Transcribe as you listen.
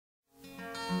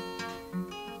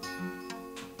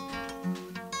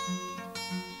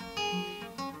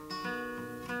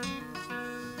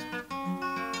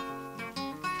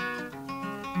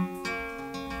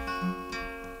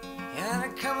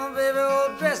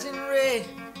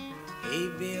Hey,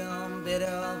 Bill, I'm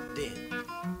better off dead.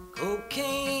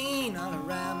 Cocaine all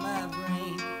around my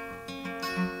brain.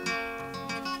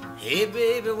 Hey,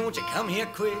 baby, won't you come here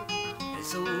quick?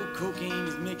 This old cocaine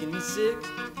is making me sick.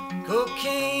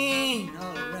 Cocaine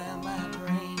all around my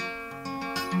brain.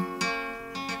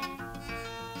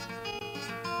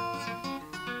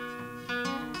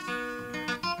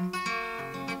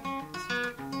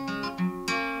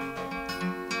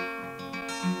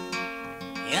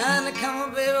 Yonder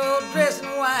come a baby all dressed in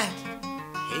white.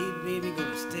 Hey, baby,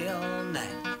 gonna stay all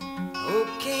night.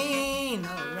 Cocaine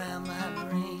all around my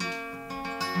brain.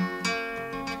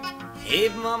 Hey,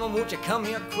 mama, won't you come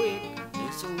here quick?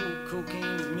 This old cocaine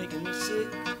is making me sick.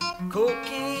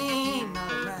 Cocaine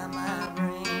all around my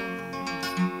brain.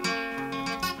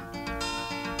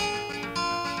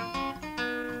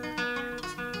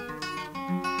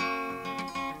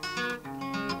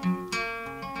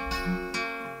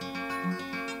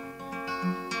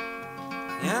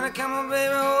 And I come on,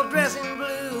 baby, all dressed in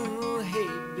blue. Hey,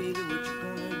 baby, what you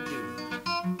gonna do?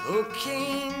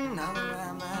 Cocaine all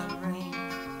around my brain.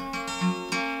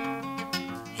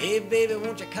 Hey, baby,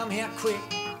 won't you come here quick?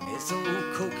 This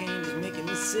old cocaine is making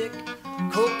me sick.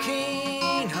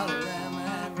 Cocaine all around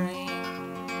my brain.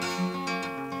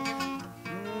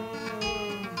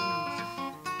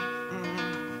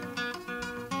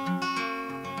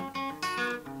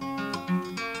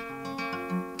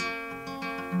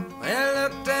 Well, I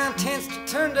looked down 10th Street,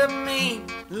 turned up Main,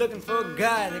 looking for a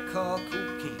guy they call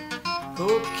cocaine.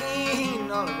 Cocaine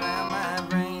all around my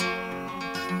brain.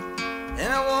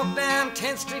 Then I walked down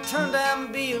 10th Street, turned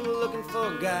down Beerley, looking for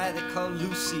a guy they call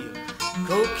Lucille.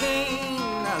 Cocaine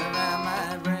all around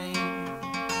my brain.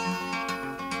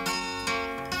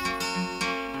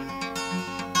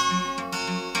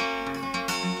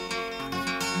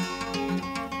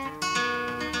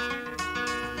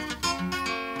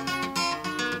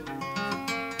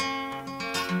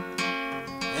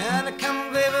 And I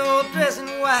come, baby, all dressed in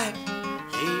white.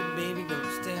 Hey, baby,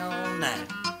 gonna stay all night.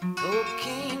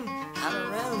 Cocaine all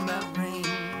around my brain.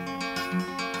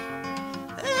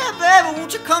 Hey, baby,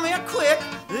 won't you come here quick?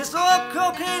 This old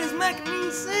cocaine is making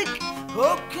me sick.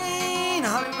 Cocaine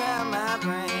all around my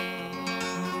brain.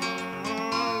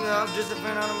 I'm just a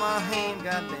friend out of my hand.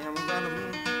 Goddamn, I'm gonna be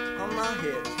on my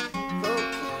head.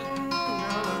 Cocaine all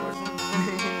over my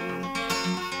brain.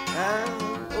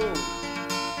 Oh.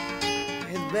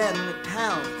 It's bad in the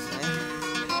town.